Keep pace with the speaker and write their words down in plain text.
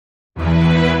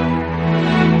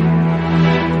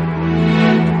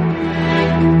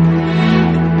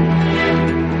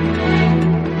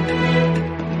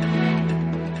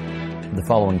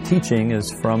following teaching is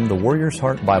from the Warrior's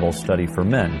Heart Bible Study for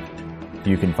Men.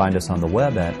 You can find us on the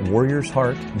web at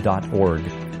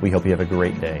warriorsheart.org. We hope you have a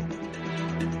great day.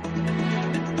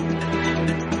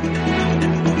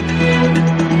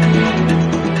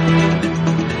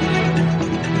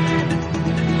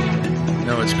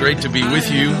 No, it's great to be with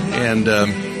you.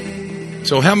 And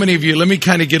so how many of you, let me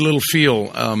kind of get a little feel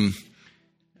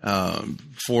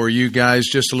for you guys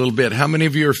just a little bit. How many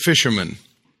of you are fishermen?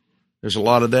 There's a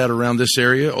lot of that around this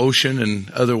area, ocean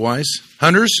and otherwise.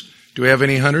 Hunters? Do we have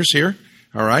any hunters here?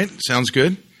 All right, sounds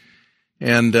good.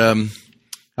 And how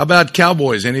about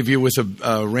cowboys? Any of you with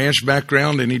a ranch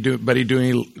background? Anybody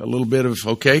doing a little bit of,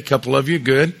 okay, a couple of you,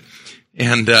 good.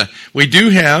 And we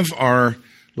do have our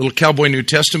little Cowboy New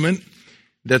Testament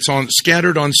that's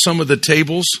scattered on some of the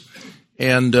tables.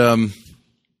 And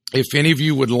if any of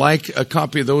you would like a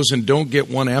copy of those and don't get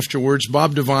one afterwards,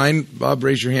 Bob Devine, Bob,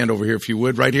 raise your hand over here if you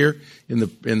would, right here in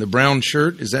the brown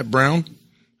shirt. Is that brown?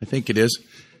 I think it is.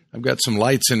 I've got some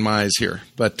lights in my eyes here.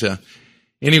 But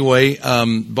anyway,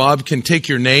 Bob can take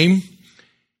your name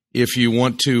if you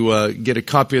want to get a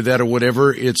copy of that or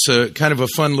whatever. It's kind of a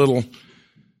fun little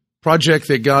project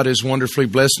that God has wonderfully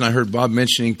blessed. And I heard Bob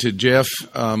mentioning to Jeff,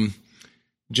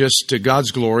 just to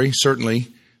God's glory, certainly.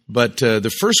 But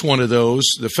the first one of those,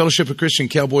 the Fellowship of Christian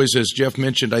Cowboys, as Jeff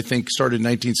mentioned, I think started in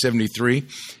 1973.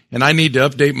 And I need to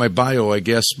update my bio, I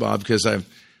guess, Bob, because the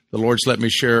Lord's let me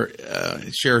share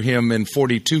him in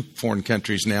 42 foreign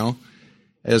countries now,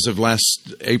 as of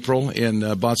last April, in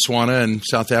Botswana and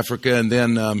South Africa, and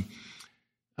then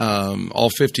all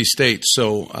 50 states.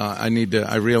 So I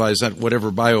realize that whatever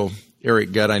bio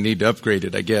Eric got, I need to upgrade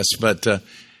it, I guess. But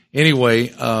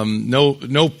anyway,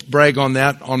 no brag on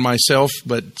that on myself,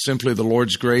 but simply the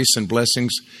Lord's grace and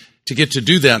blessings to get to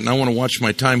do that. And I want to watch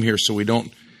my time here so we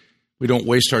don't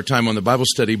waste our time on the Bible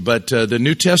study. But the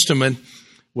New Testament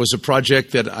was a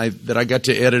project that I got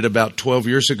to edit about 12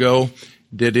 years ago.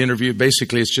 Did interview.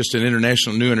 Basically, it's just an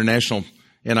new international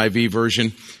NIV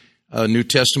version, New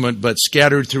Testament, but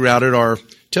scattered throughout it are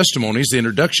testimonies. The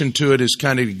introduction to it is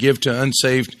kind of to give to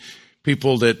unsaved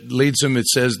people that leads them. It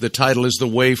says the title is The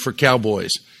Way for Cowboys,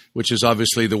 which is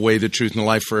obviously the way, the truth, and the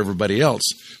life for everybody else.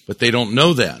 But they don't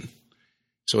know that.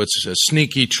 So it's a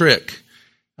sneaky trick.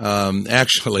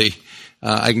 Actually,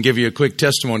 I can give you a quick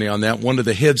testimony on that. One of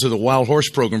the heads of the Wild Horse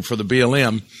program for the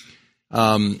BLM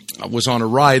was on a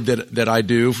ride that I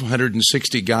do,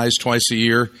 160 guys twice a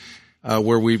year,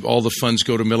 where all the funds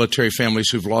go to military families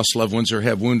who've lost loved ones or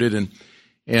have wounded,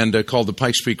 and called the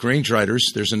Pikes Peak Range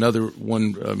Riders. There's another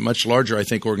one, much larger, I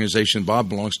think, organization Bob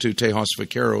belongs to, Tejas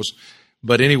Vaqueros.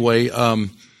 But anyway,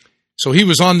 so he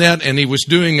was on that, and he was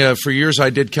doing, for years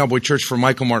I did Cowboy Church for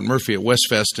Michael Martin Murphy at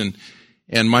Westfest,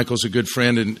 and Michael's a good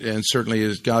friend, and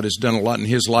certainly God has done a lot in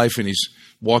his life, and he's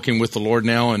walking with the Lord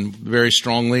now, and very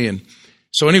strongly. And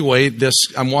so anyway,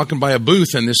 I'm walking by a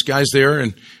booth, and this guy's there,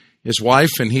 and his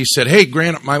wife, and he said, "Hey,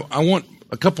 Grant, I want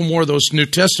a couple more of those New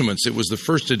Testaments." It was the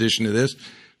first edition of this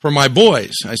for my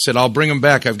boys. I said, "I'll bring them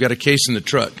back. I've got a case in the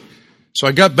truck." So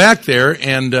I got back there,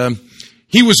 and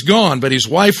he was gone, but his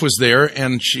wife was there,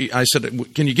 and I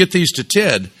said, "Can you get these to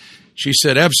Ted?" She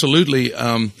said, "Absolutely."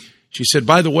 She said,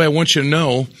 "By the way, I want you to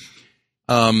know,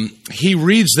 he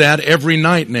reads that every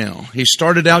night now. He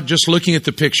started out just looking at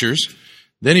the pictures.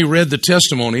 Then he read the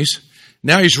testimonies.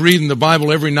 Now he's reading the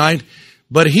Bible every night.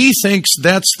 But he thinks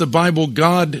that's the Bible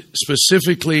God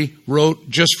specifically wrote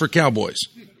just for cowboys."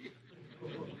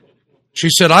 She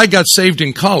said, "I got saved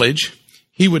in college.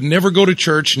 He would never go to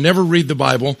church, never read the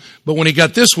Bible. But when he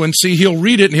got this one, see, he'll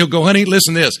read it and he'll go, 'Honey,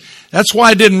 listen to this. That's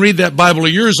why I didn't read that Bible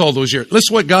of yours all those years. Listen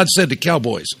to what God said to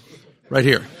cowboys right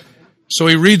here.'" So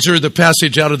he reads her the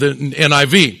passage out of the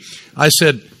NIV. I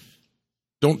said,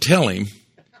 "Don't tell him.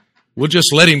 We'll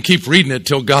just let him keep reading it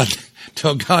till God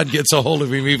gets a hold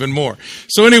of him even more."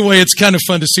 So anyway, it's kind of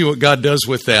fun to see what God does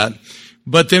with that.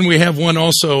 But then we have one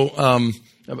also,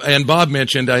 and Bob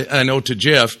mentioned, I know to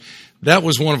Jeff, that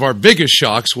was one of our biggest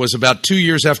shocks, was about 2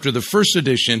 years after the first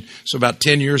edition, so about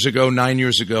 9 years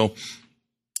ago,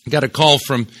 got a call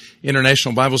from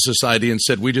International Bible Society and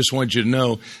said, "We just want you to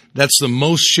know that's the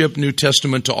most shipped New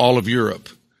Testament to all of Europe."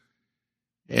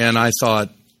 And I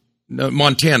thought, no,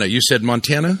 Montana. You said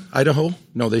Montana, Idaho?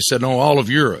 No, they said, no, all of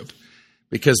Europe,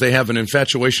 because they have an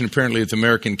infatuation apparently with the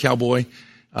American cowboy.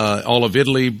 All of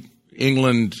Italy,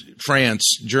 England, France,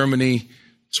 Germany,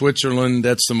 Switzerland,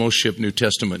 that's the most shipped New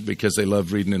Testament because they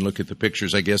love reading and look at the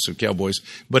pictures, I guess, of cowboys.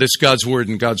 But it's God's Word,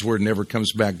 and God's Word never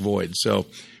comes back void. So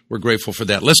we're grateful for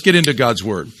that. Let's get into God's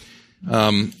Word.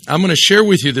 I'm going to share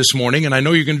with you this morning, and I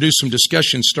know you're going to do some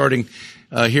discussion starting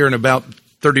here in about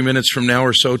 30 minutes from now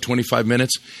or so, 25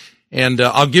 minutes. And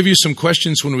I'll give you some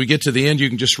questions when we get to the end. You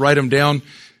can just write them down.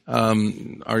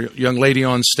 Our young lady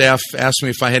on staff asked me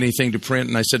if I had anything to print,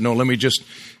 and I said, no, let me just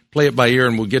play it by ear,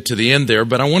 and we'll get to the end there.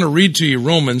 But I want to read to you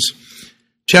Romans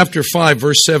chapter 5,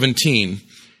 verse 17.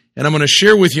 And I'm going to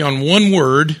share with you on one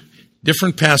word,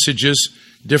 different passages,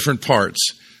 different parts.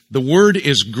 The word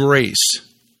is grace.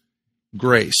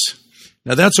 Grace.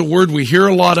 Now, that's a word we hear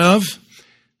a lot of.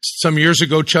 Some years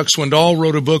ago, Chuck Swindoll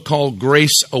wrote a book called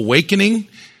Grace Awakening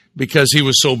because he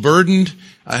was so burdened.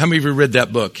 How many of you read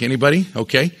that book? Anybody?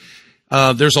 Okay.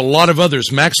 There's a lot of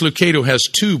others. Max Lucado has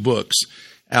 2 books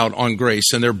out on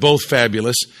grace, and they're both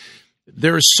fabulous.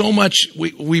 There is so much.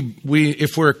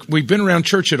 If we've been around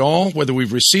church at all, whether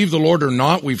we've received the Lord or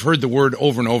not, we've heard the word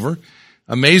over and over.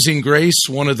 Amazing Grace,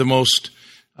 one of the most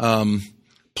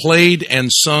played and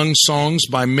sung songs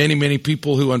by many, many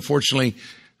people who, unfortunately,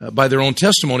 by their own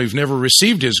testimony, have never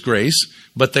received His grace,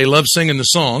 but they love singing the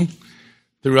song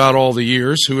throughout all the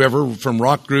years, whoever, from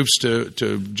rock groups to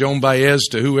Joan Baez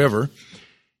to whoever.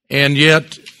 And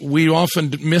yet, we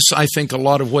often miss, I think, a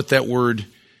lot of what that word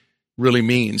really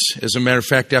means. As a matter of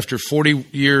fact, after 40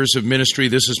 years of ministry,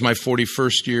 this is my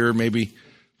 41st year, maybe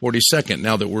 42nd,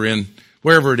 now that we're in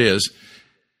wherever it is,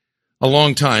 a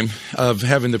long time of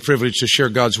having the privilege to share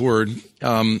God's Word.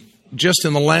 Just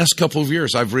in the last couple of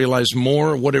years, I've realized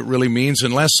more what it really means.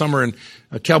 And last summer in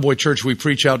a Cowboy Church, we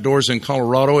preach outdoors in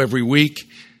Colorado every week.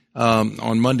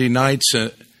 On Monday nights,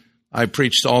 I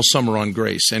preached all summer on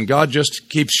grace. And God just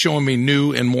keeps showing me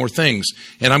new and more things.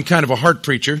 And I'm kind of a heart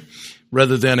preacher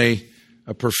rather than a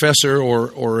professor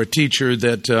or a teacher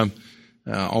that,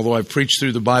 although I've preached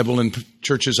through the Bible in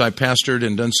churches I pastored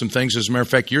and done some things. As a matter of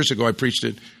fact, years ago, I preached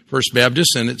at First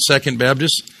Baptist and at Second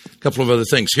Baptist, a couple of other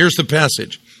things. Here's the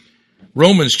passage.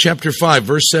 Romans chapter 5,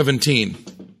 verse 17.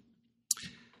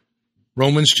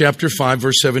 Romans chapter 5,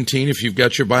 verse 17, if you've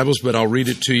got your Bibles, but I'll read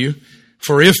it to you.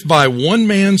 For if by one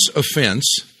man's offense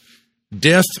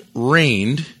death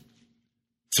reigned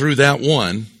through that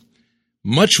one,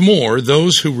 much more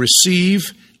those who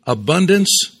receive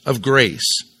abundance of grace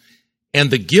and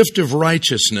the gift of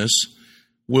righteousness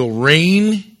will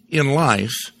reign in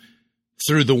life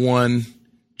through the one,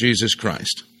 Jesus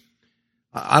Christ.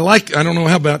 I don't know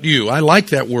how about you, I like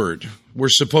that word. We're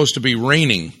supposed to be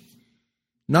reigning,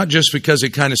 not just because it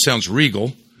kind of sounds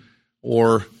regal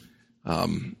or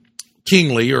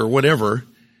kingly or whatever,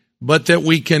 but that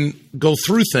we can go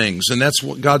through things. And that's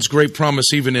what God's great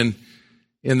promise, even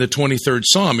in the 23rd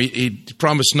Psalm. He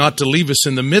promised not to leave us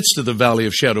in the midst of the valley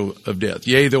of shadow of death.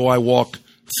 Yea, though I walk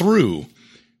through.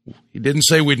 He didn't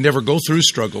say we'd never go through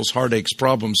struggles, heartaches,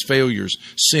 problems, failures,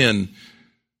 sin,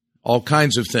 all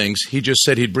kinds of things. He just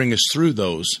said He'd bring us through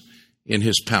those in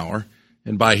His power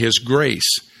and by His grace.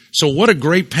 So what a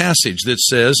great passage that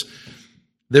says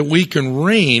that we can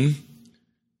reign,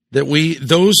 that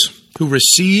those who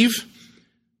receive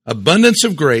abundance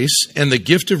of grace and the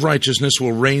gift of righteousness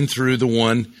will reign through the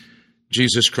one,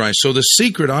 Jesus Christ. So the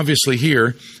secret, obviously,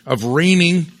 here of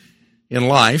reigning in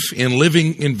life, in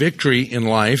living in victory in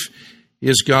life,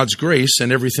 is God's grace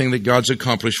and everything that God's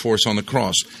accomplished for us on the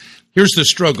cross. Here's the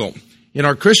struggle. In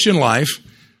our Christian life,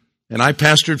 and I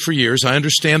pastored for years, I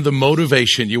understand the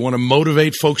motivation. You want to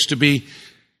motivate folks to be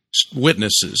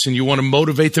witnesses, and you want to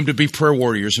motivate them to be prayer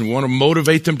warriors, and you want to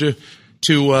motivate them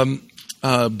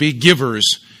to be givers.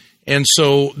 And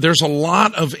so there's a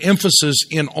lot of emphasis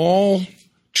in all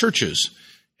churches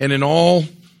and in all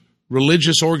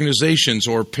religious organizations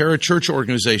or parachurch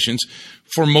organizations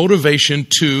for motivation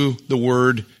to the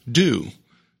word do.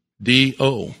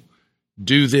 D-O.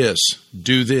 Do this,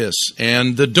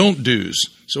 and the don't do's.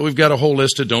 So we've got a whole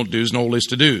list of don't do's and a whole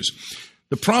list of do's.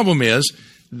 The problem is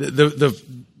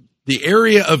the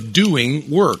area of doing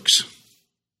works.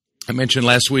 I mentioned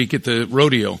last week at the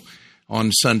rodeo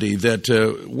on Sunday that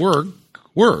work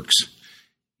works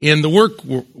in the work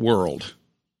world.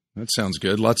 That sounds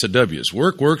good. Lots of W's.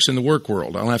 Work works in the work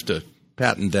world. I'll have to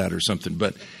patent that or something.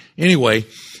 But anyway,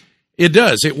 it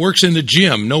does. It works in the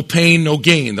gym. No pain, no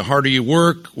gain. The harder you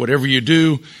work, whatever you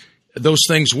do, those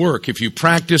things work. If you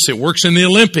practice, it works in the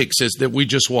Olympics that we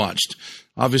just watched.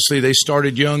 Obviously, they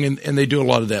started young and they do a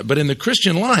lot of that. But in the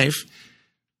Christian life,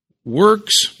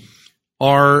 works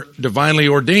are divinely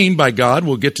ordained by God.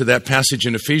 We'll get to that passage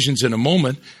in Ephesians in a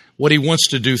moment. What He wants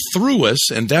to do through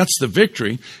us, and that's the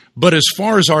victory. But as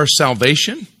far as our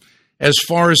salvation, as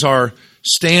far as our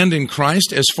stand in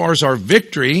Christ, as far as our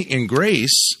victory in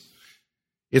grace,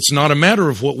 it's not a matter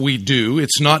of what we do.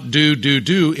 It's not do.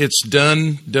 It's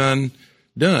done.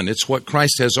 It's what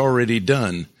Christ has already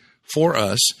done for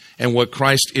us and what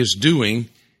Christ is doing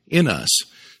in us.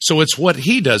 So it's what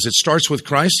He does. It starts with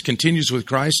Christ, continues with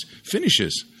Christ,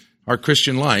 finishes our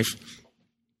Christian life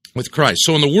with Christ.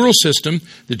 So in the world system,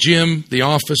 the gym, the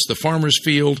office, the farmer's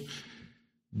field,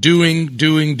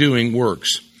 doing works.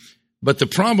 But the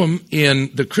problem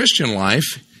in the Christian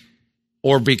life,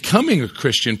 or becoming a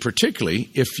Christian particularly,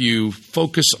 if you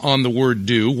focus on the word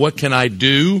do, what can I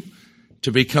do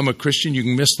to become a Christian? You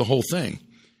can miss the whole thing.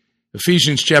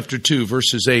 Ephesians chapter 2,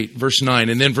 verses 8, verse 9,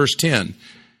 and then verse 10.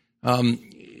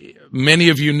 Many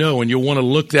of you know, and you'll want to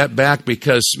look that back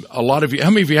because a lot of you, how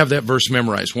many of you have that verse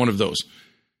memorized? One of those.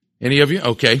 Any of you?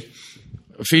 Okay.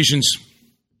 Ephesians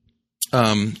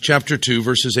chapter 2,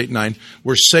 verses 8 and 9.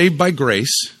 We're saved by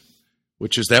grace,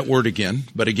 which is that word again.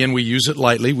 But again, we use it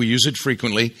lightly, we use it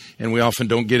frequently, and we often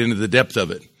don't get into the depth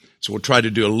of it. So we'll try to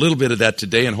do a little bit of that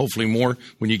today and hopefully more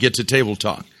when you get to table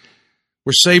talk.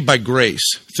 We're saved by grace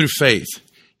through faith.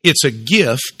 It's a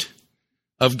gift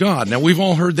of God. Now, we've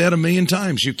all heard that a million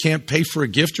times. You can't pay for a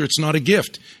gift or it's not a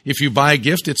gift. If you buy a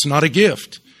gift, it's not a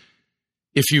gift.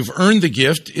 If you've earned the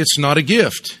gift, it's not a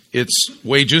gift. It's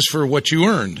wages for what you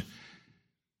earned.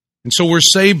 And so we're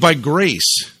saved by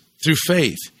grace through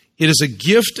faith. It is a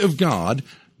gift of God,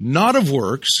 not of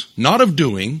works, not of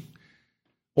doing,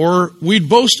 or we'd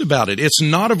boast about it. It's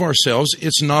not of ourselves.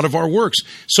 It's not of our works.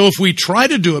 So if we try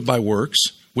to do it by works,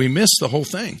 we miss the whole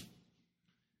thing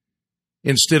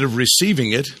instead of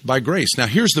receiving it by grace. Now,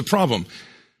 here's the problem.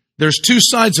 There's two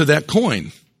sides of that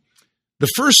coin. The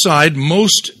first side,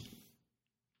 most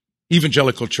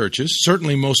evangelical churches,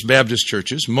 certainly most Baptist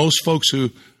churches, most folks who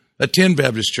attend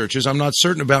Baptist churches, I'm not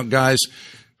certain about guys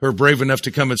who are brave enough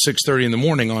to come at 6:30 in the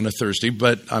morning on a Thursday,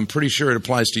 but I'm pretty sure it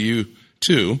applies to you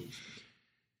too,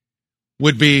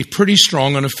 would be pretty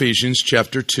strong on Ephesians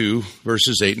chapter 2,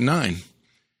 verses 8 and 9.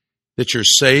 That you're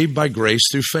saved by grace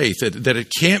through faith, that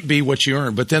it can't be what you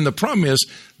earn. But then the problem is,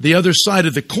 the other side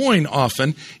of the coin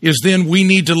often is then we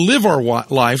need to live our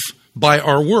life by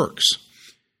our works.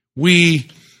 We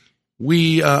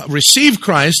receive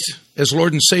Christ as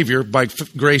Lord and Savior by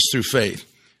grace through faith,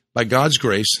 by God's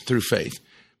grace through faith.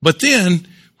 But then,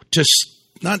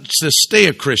 not to stay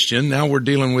a Christian, now we're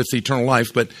dealing with eternal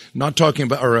life, but not talking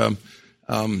about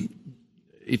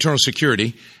eternal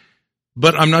security.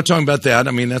 But I'm not talking about that.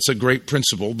 I mean, that's a great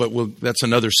principle, but that's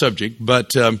another subject. But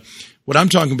what I'm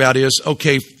talking about is,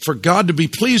 okay, for God to be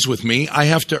pleased with me, I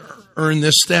have to earn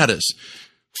this status.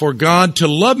 For God to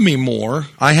love me more,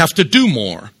 I have to do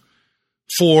more.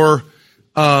 For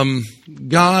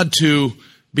God to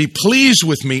be pleased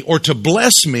with me or to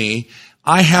bless me,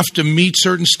 I have to meet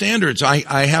certain standards.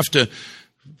 I have to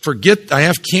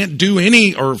can't do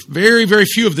any or very, very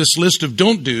few of this list of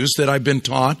don't do's that I've been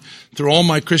taught through all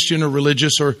my Christian or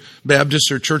religious or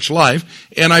Baptist or church life.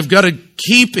 And I've got to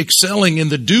keep excelling in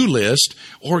the do list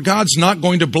or God's not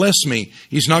going to bless me.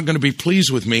 He's not going to be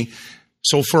pleased with me.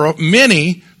 So for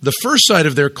many, the first side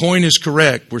of their coin is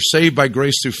correct. We're saved by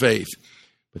grace through faith.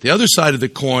 But the other side of the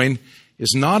coin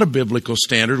is not a biblical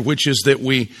standard, which is that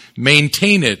we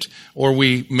maintain it, or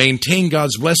we maintain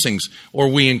God's blessings, or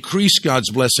we increase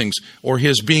God's blessings, or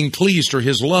His being pleased, or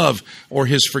His love, or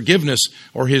His forgiveness,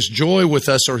 or His joy with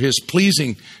us, or His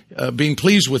being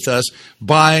pleased with us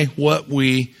by what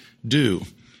we do.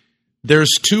 There's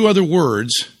two other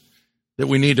words that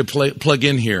we need to plug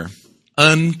in here.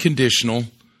 Unconditional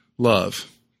love.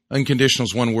 Unconditional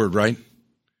is one word, right?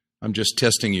 I'm just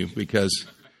testing you because...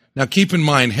 Now, keep in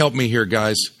mind, help me here,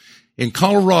 guys. In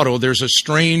Colorado, there's a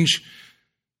strange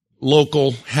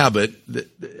local habit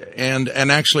and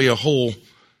actually a whole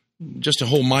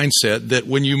mindset that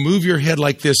when you move your head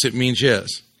like this, it means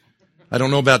yes. I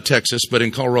don't know about Texas, but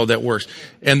in Colorado that works.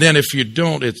 And then if you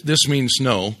don't, this means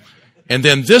no. And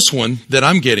then this one that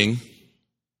I'm getting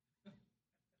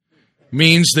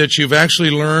means that you've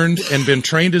actually learned and been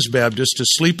trained as Baptists to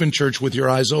sleep in church with your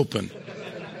eyes open.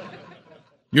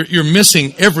 You're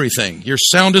missing everything. You're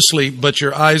sound asleep, but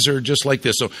your eyes are just like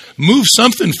this. So move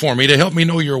something for me to help me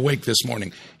know you're awake this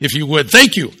morning, if you would.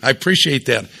 Thank you. I appreciate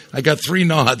that. I got 3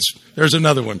 nods. There's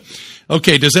another one.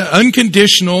 Okay, does that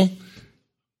unconditional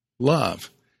love?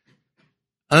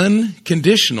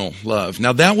 Unconditional love.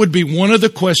 Now, that would be one of the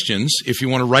questions, if you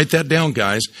want to write that down,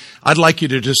 guys, I'd like you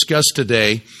to discuss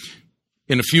today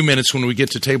in a few minutes when we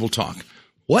get to table talk.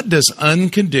 What does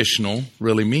unconditional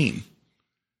really mean?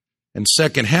 And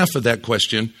second half of that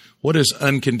question, what does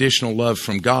unconditional love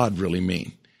from God really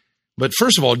mean? But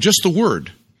first of all, just the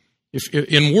word. If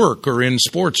in work or in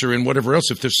sports or in whatever else,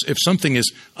 if something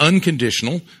is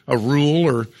unconditional, a rule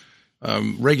or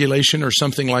regulation or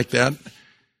something like that,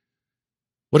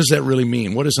 what does that really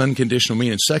mean? What does unconditional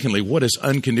mean? And secondly, what does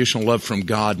unconditional love from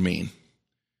God mean?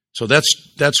 So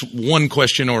that's one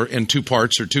question or in 2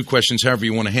 parts or 2 questions, however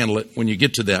you want to handle it when you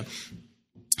get to that.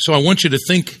 So I want you to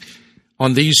think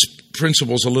on these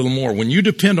principles a little more. When you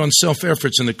depend on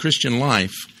self-efforts in the Christian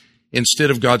life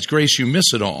instead of God's grace, you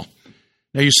miss it all.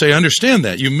 Now you say, understand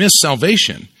that. You miss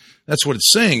salvation. That's what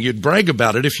it's saying. You'd brag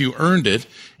about it if you earned it,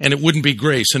 and it wouldn't be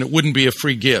grace, and it wouldn't be a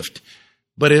free gift.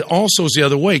 But it also is the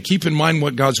other way. Keep in mind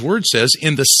what God's Word says.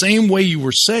 In the same way you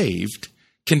were saved,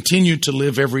 continue to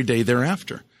live every day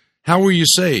thereafter. How were you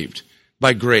saved?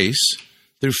 By grace,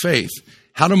 through faith.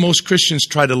 How do most Christians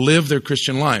try to live their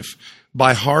Christian life?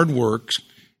 By hard work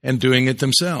and doing it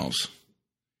themselves,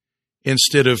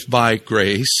 instead of by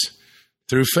grace,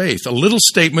 through faith. A little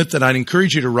statement that I'd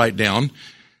encourage you to write down.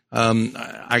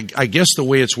 I guess the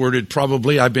way it's worded,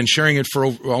 probably, I've been sharing it for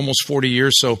almost 40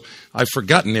 years, so I've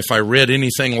forgotten if I read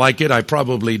anything like it. I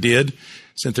probably did,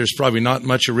 since there's probably not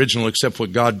much original except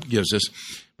what God gives us.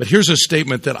 But here's a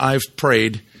statement that I've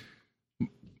prayed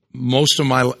most of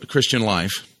my Christian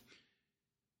life,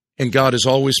 and God has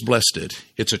always blessed it.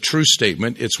 It's a true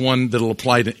statement. It's one that will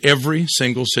apply to every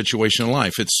single situation in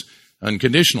life. It's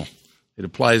unconditional. It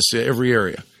applies to every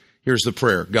area. Here's the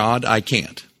prayer. God, I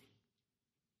can't.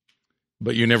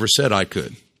 But you never said I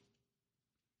could.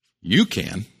 You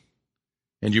can,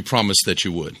 and you promised that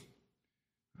you would.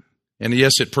 And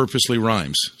yes, it purposely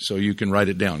rhymes, so you can write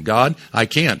it down. God, I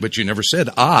can't, but you never said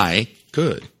I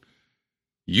could.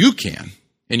 You can,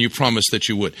 and you promised that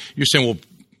you would. You're saying, well,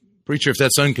 preacher, if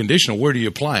that's unconditional, where do you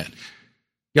apply it?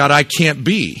 God, I can't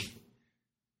be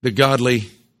the godly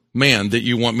man that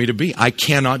you want me to be. I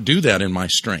cannot do that in my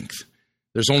strength.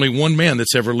 There's only one man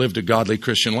that's ever lived a godly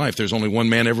Christian life. There's only one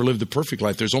man ever lived the perfect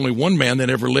life. There's only one man that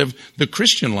ever lived the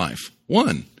Christian life.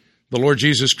 One. The Lord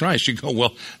Jesus Christ. You go,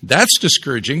 well, that's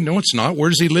discouraging. No, it's not. Where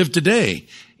does he live today?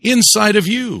 Inside of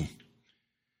you.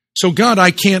 So God,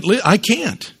 I can't live. I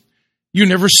can't. You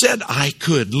never said I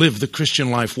could live the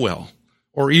Christian life well,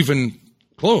 or even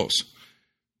close.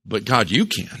 But God, you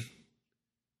can.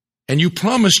 And you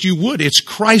promised you would. It's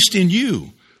Christ in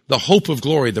you, the hope of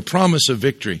glory, the promise of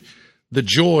victory, the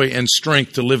joy and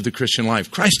strength to live the Christian life.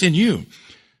 Christ in you.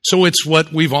 So it's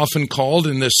what we've often called,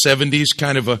 in the 70s,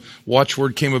 kind of a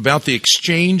watchword came about, the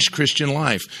exchange Christian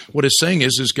life. What it's saying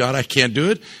is God, I can't do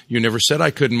it. You never said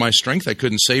I could in my strength. I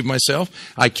couldn't save myself.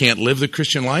 I can't live the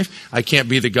Christian life. I can't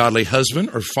be the godly husband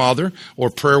or father or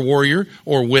prayer warrior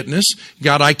or witness.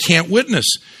 God, I can't witness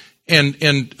and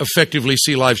effectively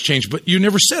see lives change. But you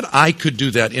never said I could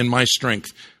do that in my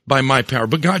strength by my power.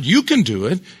 But God, you can do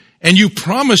it. And you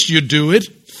promised you'd do it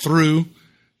through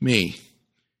me.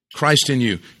 Christ in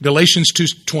you. Galatians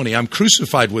 2:20, I'm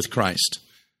crucified with Christ.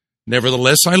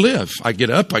 Nevertheless, I live. I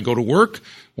get up, I go to work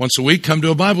once a week, come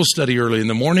to a Bible study early in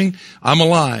the morning. I'm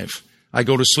alive. I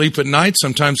go to sleep at night.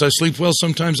 Sometimes I sleep well,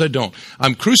 sometimes I don't.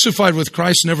 I'm crucified with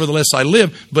Christ. Nevertheless, I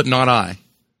live, but not I.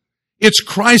 It's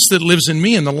Christ that lives in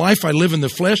me, and the life I live in the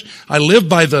flesh, I live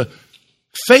by the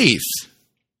faith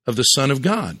of the Son of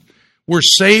God. We're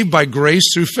saved by grace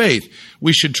through faith.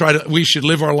 We should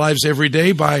live our lives every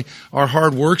day by our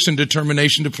hard works and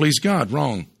determination to please God.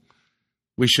 Wrong.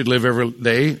 We should live every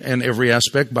day and every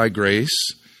aspect by grace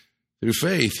through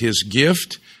faith. His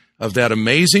gift of that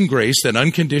amazing grace, that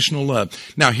unconditional love.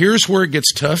 Now, here's where it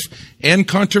gets tough and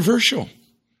controversial.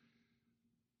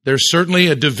 There's certainly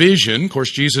a division. Of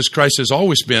course, Jesus Christ has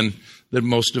always been the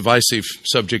most divisive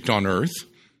subject on earth,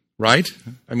 right?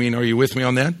 I mean, are you with me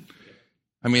on that?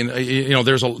 I mean,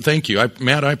 thank you.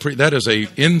 Matt, that is a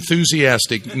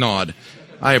enthusiastic nod.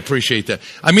 I appreciate that.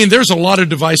 I mean, there's a lot of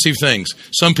divisive things.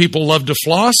 Some people love to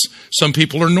floss. Some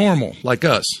people are normal, like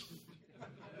us.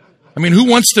 I mean, who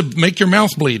wants to make your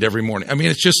mouth bleed every morning? I mean,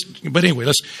 it's just, but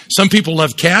anyway, some people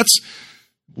love cats.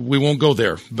 We won't go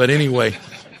there. But anyway,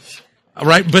 all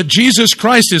right. But Jesus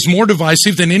Christ is more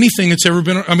divisive than anything that's ever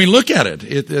been. I mean, look at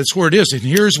it. That's where it is. And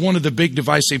here's one of the big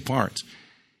divisive parts.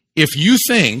 If you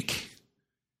think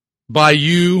by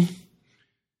you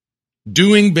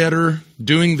doing better,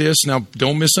 doing this. Now,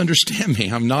 don't misunderstand me.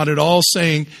 I'm not at all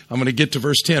saying, I'm going to get to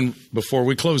verse 10 before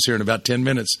we close here in about 10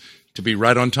 minutes to be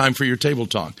right on time for your table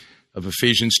talk of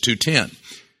Ephesians 2:10.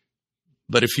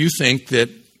 But if you think that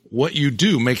what you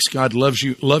do makes God love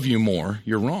you more,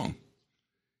 you're wrong.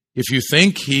 If you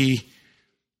think he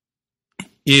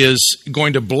is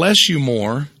going to bless you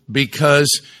more because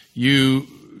you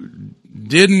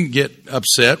didn't get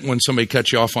upset when somebody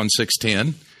cut you off on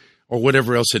 610 or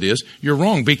whatever else it is, you're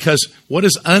wrong. Because what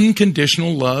does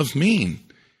unconditional love mean?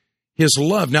 His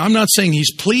love. Now, I'm not saying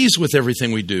he's pleased with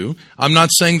everything we do. I'm not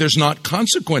saying there's not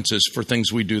consequences for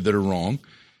things we do that are wrong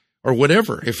or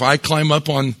whatever. If I climb up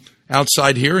on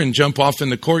outside here and jump off in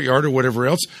the courtyard or whatever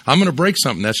else, I'm going to break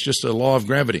something. That's just a law of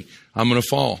gravity. I'm going to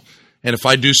fall. And if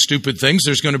I do stupid things,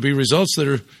 there's going to be results that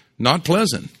are not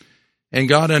pleasant. And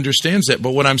God understands that.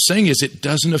 But what I'm saying is it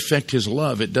doesn't affect His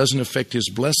love. It doesn't affect His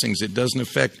blessings. It doesn't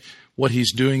affect what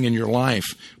He's doing in your life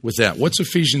with that. What's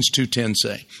Ephesians 2:10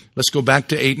 say? Let's go back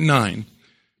to 8 and 9.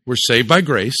 We're saved by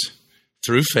grace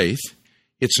through faith.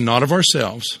 It's not of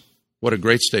ourselves. What a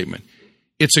great statement.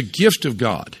 It's a gift of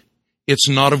God. It's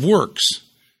not of works,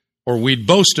 or we'd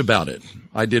boast about it.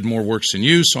 I did more works than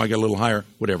you, so I got a little higher,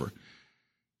 whatever.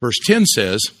 Verse 10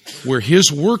 says, we're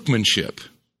His workmanship,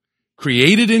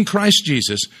 created in Christ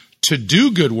Jesus to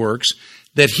do good works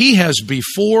that He has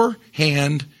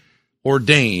beforehand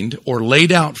ordained or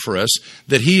laid out for us,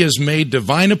 that He has made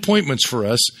divine appointments for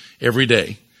us every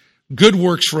day. Good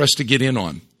works for us to get in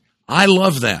on. I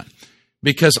love that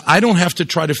because I don't have to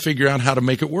try to figure out how to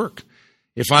make it work.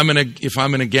 If I'm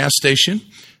in a gas station,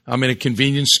 I'm in a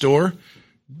convenience store,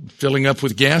 filling up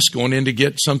with gas, going in to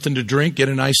get something to drink, get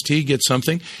an iced tea, get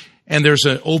something, and there's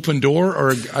an open door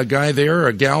or a guy there or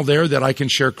a gal there that I can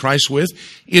share Christ with,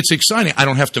 it's exciting. I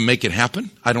don't have to make it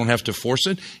happen. I don't have to force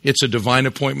it. It's a divine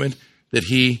appointment that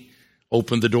He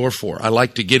opened the door for. I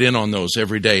like to get in on those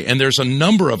every day. And there's a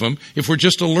number of them if we're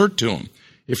just alert to them,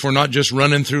 if we're not just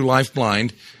running through life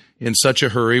blind in such a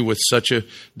hurry with such a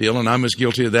deal, and I'm as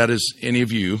guilty of that as any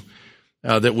of you,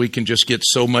 that we can just get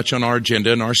so much on our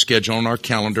agenda and our schedule and our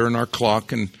calendar and our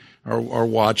clock and our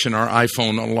watch and our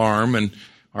iPhone alarm and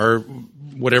our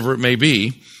whatever it may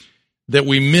be, that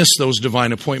we miss those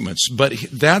divine appointments. But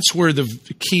that's where the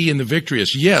key in the victory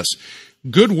is. Yes,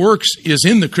 good works is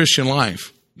in the Christian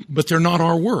life, but they're not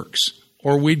our works,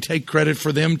 or we'd take credit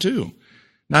for them too.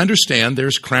 Now, I understand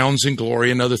there's crowns and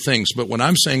glory and other things, but what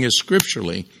I'm saying is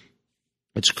scripturally,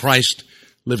 it's Christ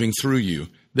living through you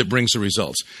that brings the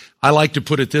results. I like to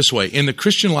put it this way. In the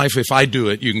Christian life, if I do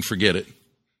it, you can forget it.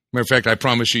 Matter of fact, I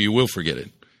promise you, you will forget it.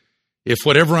 If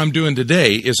whatever I'm doing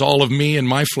today is all of me and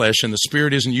my flesh and the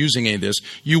Spirit isn't using any of this,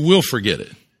 you will forget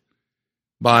it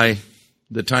by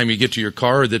the time you get to your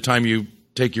car or the time you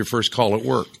take your first call at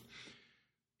work.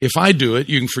 If I do it,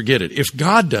 you can forget it. If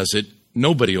God does it,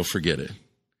 nobody will forget it.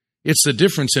 It's the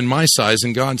difference in my size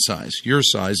and God's size, your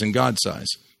size and God's size.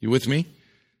 You with me?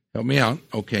 Help me out.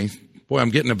 Okay. Boy, I'm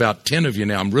getting about 10 of you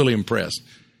now. I'm really impressed.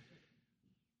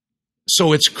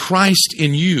 So it's Christ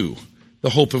in you,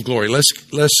 the hope of glory. Let's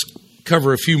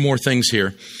cover a few more things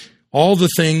here. All the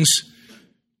things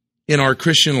in our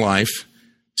Christian life,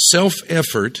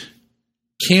 self-effort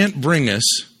can't bring us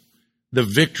the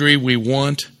victory we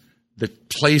want, the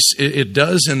place it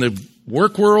does in the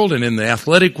work world and in the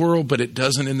athletic world, but it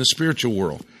doesn't in the spiritual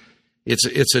world.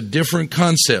 It's a different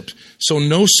concept. So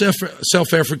no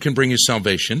self-effort can bring you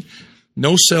salvation.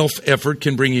 No self-effort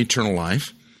can bring you eternal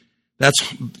life.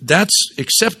 That's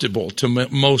acceptable to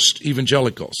most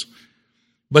evangelicals.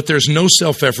 But there's no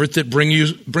self-effort that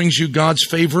brings you God's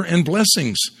favor and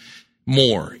blessings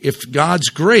more. If God's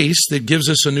grace that gives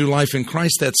us a new life in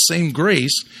Christ, that same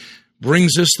grace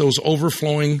brings us those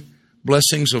overflowing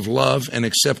blessings of love and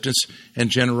acceptance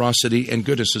and generosity and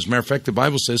goodness. As a matter of fact, the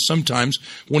Bible says sometimes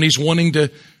when He's wanting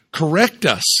to correct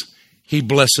us, He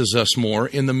blesses us more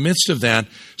in the midst of that.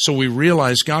 So we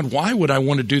realize, God, why would I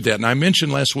want to do that? And I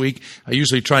mentioned last week, I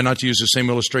usually try not to use the same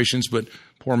illustrations, but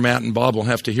poor Matt and Bob will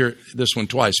have to hear this one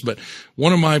twice. But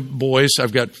one of my boys,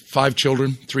 I've got 5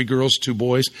 children, 3 girls, 2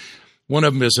 boys. One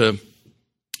of them is a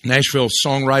Nashville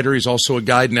songwriter. He's also a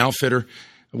guide and outfitter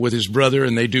with his brother,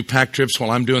 and they do pack trips while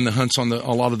I'm doing the hunts on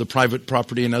a lot of the private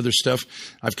property and other stuff.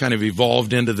 I've kind of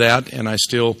evolved into that, and I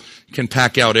still can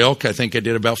pack out elk. I think I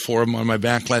did about 4 of them on my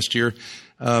back last year,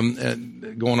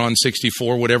 going on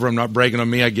 64, whatever. I'm not bragging on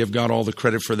me. I give God all the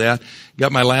credit for that.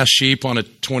 Got my last sheep on a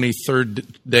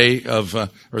 23rd day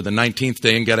or the 19th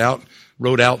day, and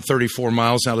rode out 34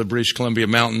 miles out of the British Columbia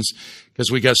mountains because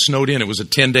we got snowed in. It was a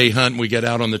 10-day hunt, and we got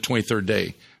out on the 23rd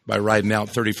day by riding out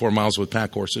 34 miles with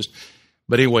pack horses.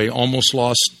 But anyway, almost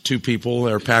lost 2 people.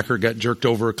 Our packer got jerked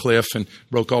over a cliff and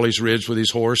broke all his ribs with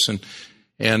his horse.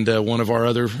 And one of our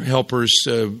other helpers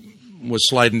was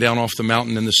sliding down off the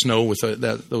mountain in the snow with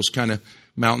those kind of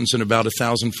mountains and about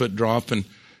 1,000-foot drop. And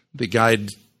the guide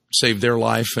saved their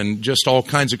life and just all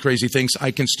kinds of crazy things.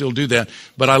 I can still do that.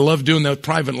 But I love doing that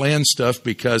private land stuff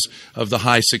because of the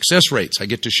high success rates. I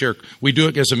get to share. We do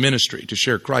it as a ministry to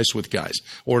share Christ with guys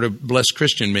or to bless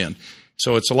Christian men.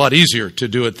 So it's a lot easier to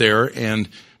do it there, and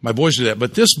my boys do that.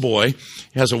 But this boy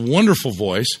has a wonderful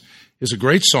voice, is a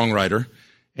great songwriter,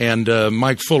 and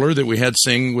Mike Fuller that we had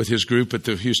sing with his group at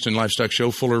the Houston Livestock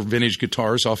Show, Fuller Vintage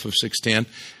Guitars off of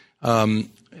 610,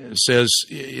 says,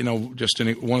 just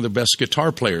one of the best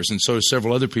guitar players, and so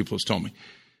several other people have told me.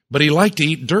 But he liked to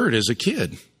eat dirt as a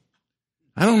kid.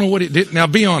 I don't know what he did. Now,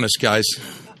 be honest, guys.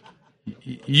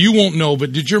 You won't know,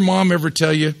 but did your mom ever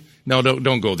tell you, No,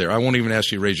 don't go there. I won't even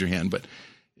ask you to raise your hand, but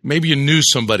maybe you knew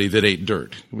somebody that ate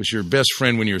dirt. It was your best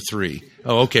friend when you were 3.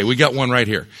 Oh, okay, we got one right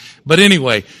here. But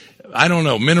anyway, I don't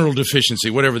know, mineral deficiency,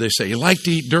 whatever they say. You like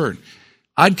to eat dirt.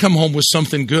 I'd come home with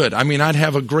something good. I mean, I'd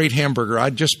have a great hamburger.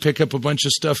 I'd just pick up a bunch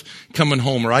of stuff coming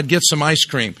home, or I'd get some ice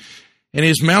cream, and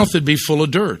his mouth would be full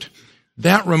of dirt.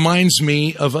 That reminds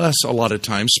me of us a lot of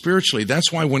times spiritually.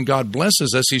 That's why when God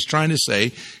blesses us, he's trying to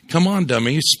say, come on,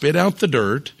 dummy, spit out the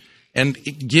dirt and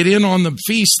get in on the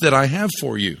feast that I have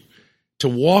for you, to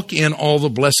walk in all the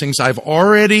blessings I've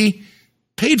already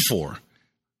paid for.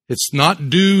 It's not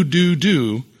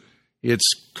do.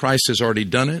 It's Christ has already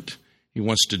done it. He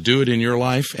wants to do it in your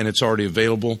life, and it's already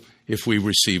available if we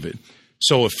receive it.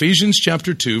 So Ephesians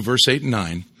chapter 2, verse 8 and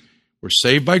 9, we're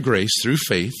saved by grace through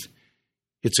faith.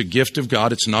 It's a gift of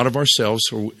God. It's not of ourselves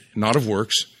or not of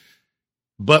works,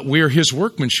 but we're his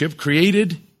workmanship,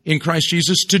 created in Christ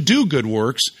Jesus to do good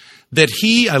works that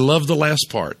he, I love the last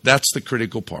part, that's the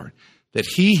critical part, that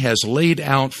he has laid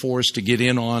out for us to get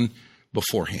in on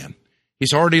beforehand.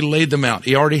 He's already laid them out.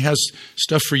 He already has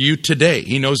stuff for you today.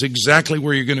 He knows exactly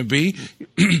where you're going to be,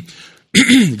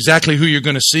 exactly who you're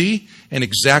going to see, and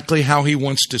exactly how he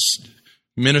wants to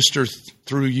minister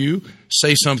through you,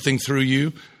 say something through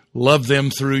you, love them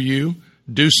through you,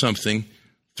 do something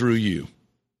through you.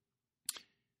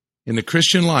 In the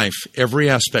Christian life, every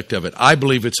aspect of it, I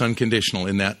believe it's unconditional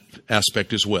in that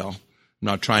aspect as well. I'm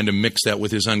not trying to mix that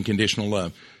with his unconditional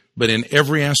love. But in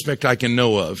every aspect I can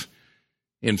know of,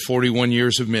 in 41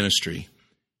 years of ministry,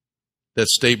 that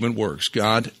statement works.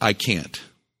 God, I can't.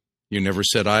 You never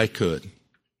said I could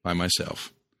by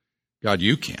myself. God,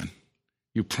 you can.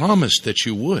 You promised that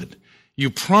you would.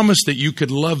 You promised that you could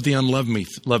love the unloved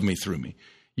love me through me.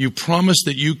 You promised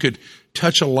that you could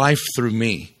touch a life through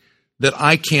me that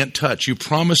I can't touch. You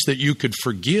promised that you could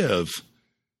forgive.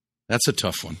 That's a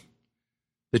tough one.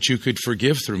 That you could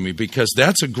forgive through me, because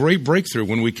that's a great breakthrough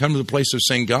when we come to the place of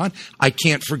saying, God, I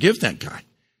can't forgive that guy.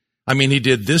 I mean, he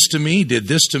did this to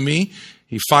me,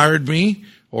 he fired me,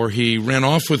 or he ran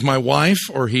off with my wife,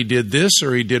 or he did this,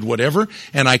 or he did whatever,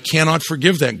 and I cannot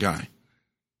forgive that guy.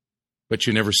 But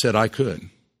you never said I could.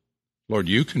 Lord,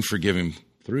 you can forgive him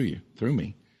through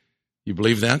me. You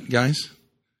believe that, guys?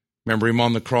 Remember him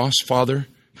on the cross? Father,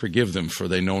 forgive them, for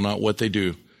they know not what they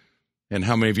do. And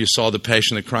how many of you saw the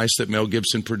Passion of Christ that Mel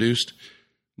Gibson produced?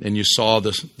 And you saw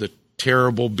the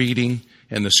terrible beating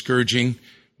and the scourging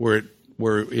where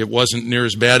it wasn't near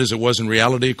as bad as it was in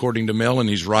reality, according to Mel, and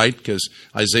he's right, because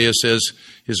Isaiah says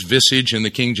his visage in the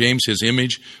King James, his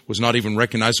image, was not even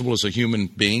recognizable as a human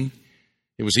being.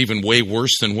 It was even way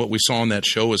worse than what we saw on that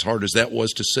show, as hard as that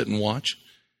was to sit and watch.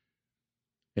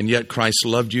 And yet Christ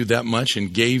loved you that much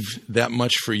and gave that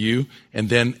much for you, and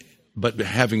then, but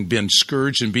having been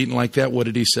scourged and beaten like that, what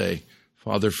did he say?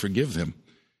 Father, forgive them.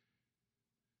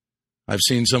 I've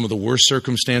seen some of the worst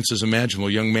circumstances imaginable.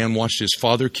 A young man watched his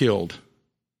father killed,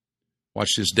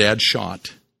 watched his dad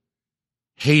shot,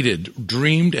 hated,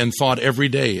 dreamed, and thought every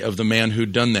day of the man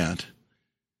who'd done that.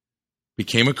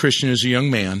 Became a Christian as a young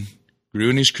man, grew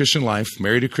in his Christian life,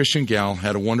 married a Christian gal,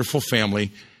 had a wonderful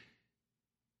family,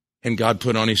 and God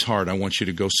put on his heart, I want you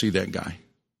to go see that guy.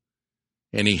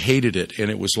 And he hated it, and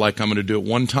it was like, I'm going to do it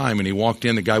one time. And he walked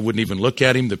in, the guy wouldn't even look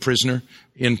at him, the prisoner,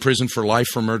 in prison for life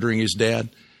for murdering his dad.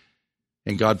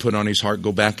 And God put on his heart,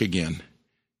 go back again.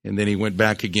 And then he went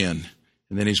back again.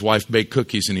 And then his wife baked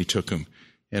cookies, and he took them.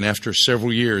 And after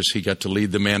several years, he got to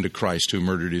lead the man to Christ who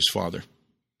murdered his father.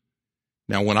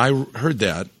 Now, when I heard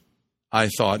that, I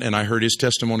thought, and I heard his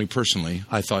testimony personally,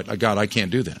 I thought, God, I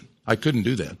can't do that. I couldn't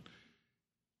do that.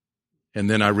 And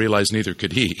then I realized neither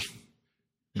could he.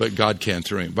 But God can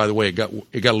through him. By the way, it got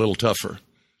a little tougher.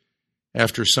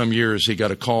 After some years, he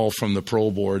got a call from the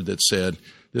parole board that said,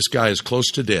 this guy is close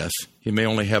to death. He may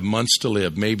only have months to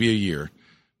live, maybe a year.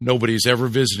 Nobody's ever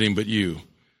visited him but you.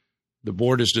 The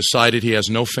board has decided he has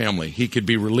no family. He could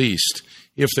be released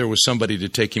if there was somebody to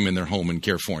take him in their home and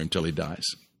care for him till he dies.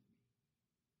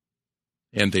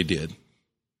 And they did.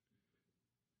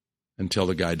 Until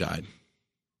the guy died.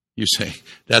 You say,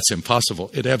 that's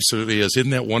impossible. It absolutely is.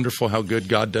 Isn't that wonderful how good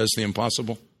God does the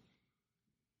impossible?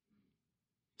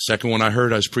 Second one I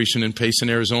heard, I was preaching in Payson,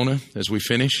 Arizona, as we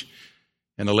finish.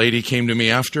 And a lady came to me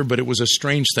after, but it was a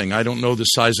strange thing. I don't know the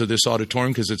size of this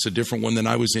auditorium because it's a different one than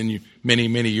I was in many,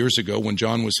 many years ago when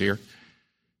John was here.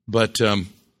 But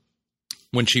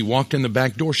when she walked in the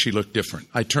back door, she looked different.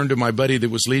 I turned to my buddy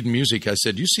that was leading music. I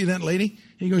said, you see that lady?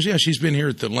 He goes, yeah, she's been here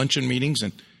at the luncheon meetings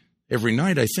and every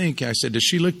night, I think. I said, does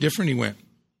she look different? He went,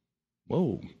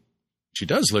 whoa, she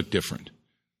does look different.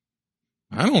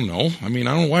 I don't know. I mean,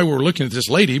 I don't know why we're looking at this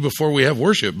lady before we have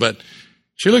worship, but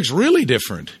she looks really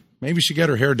different. Maybe she got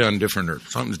her hair done different or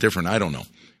something's different. I don't know.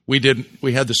 We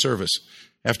had the service.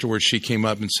 Afterwards, she came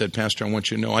up and said, Pastor, I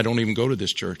want you to know I don't even go to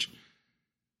this church.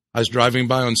 I was driving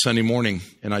by on Sunday morning,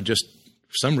 and I just,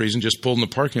 for some reason, just pulled in the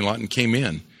parking lot and came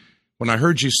in. When I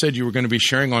heard you said you were going to be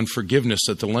sharing on forgiveness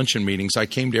at the luncheon meetings, I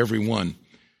came to every one.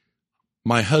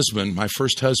 My husband, my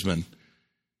first husband,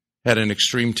 had an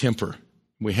extreme temper.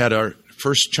 We had our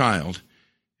first child,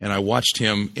 and I watched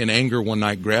him in anger one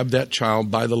night grab that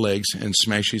child by the legs and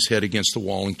smash his head against the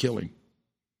wall and kill him.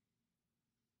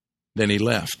 Then he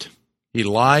left. He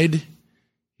lied,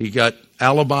 he got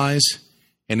alibis,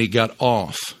 and he got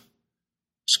off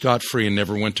scot-free and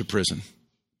never went to prison.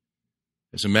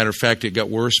 As a matter of fact, it got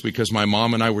worse because my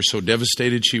mom and I were so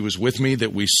devastated she was with me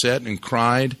that we sat and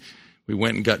cried. We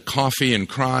went and got coffee and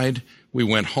cried. We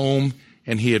went home,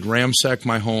 and he had ransacked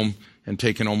my home and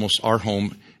taken almost our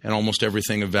home and almost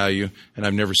everything of value, and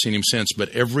I've never seen him since. But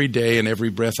every day and every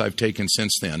breath I've taken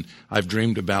since then, I've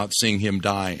dreamed about seeing him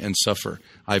die and suffer.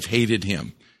 I've hated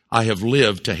him. I have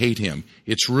lived to hate him.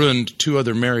 It's ruined 2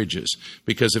 other marriages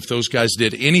because if those guys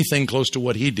did anything close to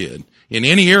what he did, in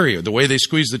any area, the way they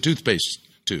squeezed the toothpaste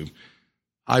tube,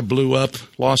 I blew up,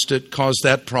 lost it, caused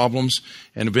that problems,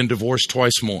 and have been divorced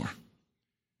twice more.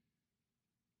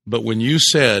 But when you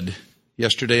said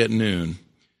yesterday at noon,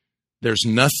 there's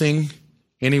nothing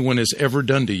anyone has ever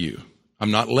done to you,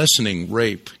 I'm not lessening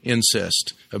rape,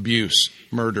 incest, abuse,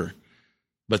 murder,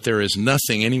 but there is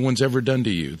nothing anyone's ever done to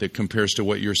you that compares to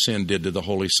what your sin did to the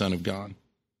Holy Son of God.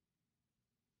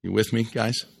 You with me,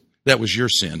 guys? That was your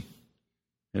sin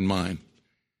and mine.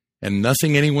 And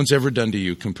nothing anyone's ever done to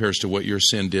you compares to what your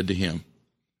sin did to him.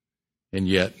 And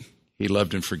yet, he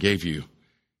loved and forgave you.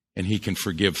 And he can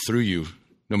forgive through you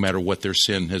no matter what their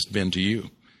sin has been to you.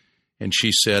 And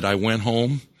she said, I went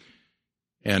home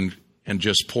and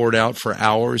just poured out for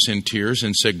hours in tears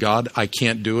and said, God, I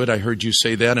can't do it. I heard you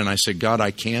say that. And I said, God,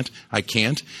 I can't.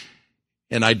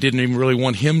 And I didn't even really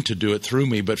want him to do it through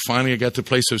me. But finally I got to the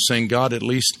place of saying, God, at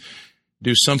least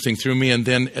do something through me. And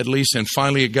then and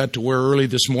finally it got to where early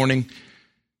this morning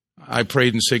I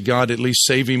prayed and said, God, at least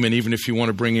save him. And even if you want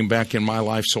to bring him back in my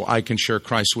life so I can share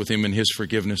Christ with him and his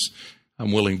forgiveness,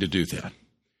 I'm willing to do that.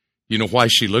 You know why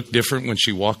she looked different when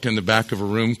she walked in the back of a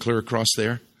room clear across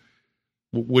there?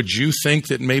 Would you think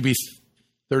that maybe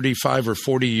 35 or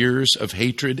 40 years of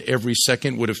hatred every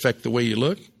second would affect the way you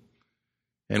look?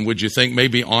 And would you think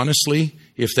maybe honestly,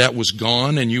 if that was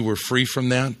gone and you were free from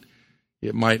that,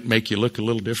 it might make you look a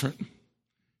little different?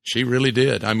 She really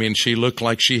did. I mean, she looked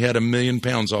like she had 1,000,000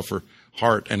 pounds off her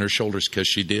heart and her shoulders because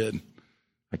she did.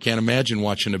 I can't imagine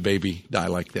watching a baby die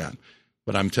like that.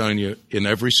 But I'm telling you, in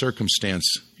every circumstance,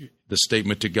 the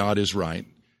statement to God is right.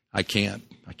 I can't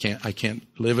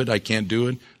live it. I can't do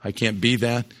it. I can't be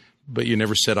that. But you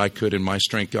never said I could in my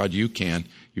strength. God, you can.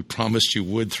 You promised you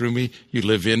would through me. You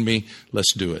live in me.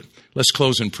 Let's do it. Let's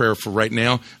close in prayer for right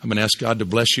now. I'm going to ask God to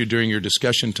bless you during your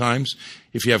discussion times.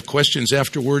 If you have questions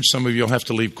afterwards, some of you will have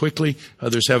to leave quickly.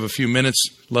 Others have a few minutes.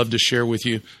 Love to share with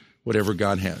you whatever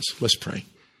God has. Let's pray.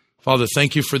 Father,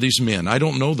 thank you for these men. I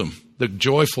don't know them. The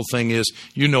joyful thing is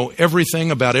you know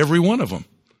everything about every one of them.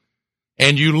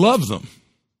 And you love them.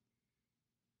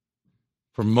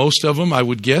 For most of them, I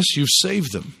would guess you've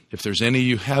saved them. If there's any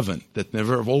you haven't, that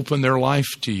never have opened their life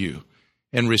to you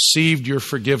and received your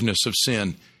forgiveness of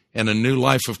sin and a new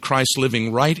life of Christ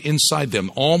living right inside them,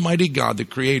 Almighty God, the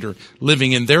Creator,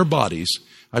 living in their bodies,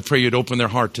 I pray you'd open their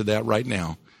heart to that right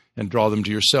now and draw them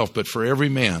to yourself. But for every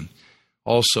man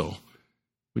also,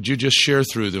 would you just share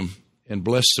through them and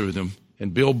bless through them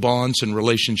and build bonds and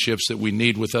relationships that we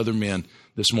need with other men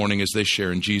this morning as they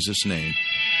share in Jesus' name.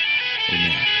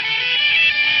 Amen.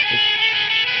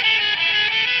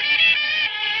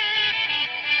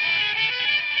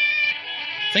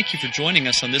 Thank you for joining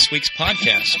us on this week's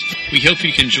podcast. We hope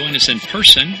you can join us in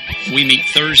person. We meet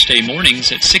Thursday mornings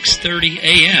at 6:30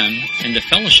 a.m. in the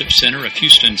Fellowship Center of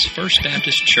Houston's First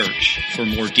Baptist Church. For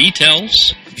more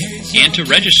details and to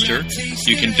register,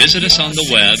 you can visit us on the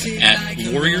web at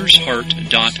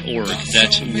warriorsheart.org.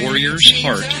 That's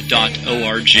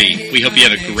warriorsheart.org. We hope you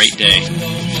have a great day.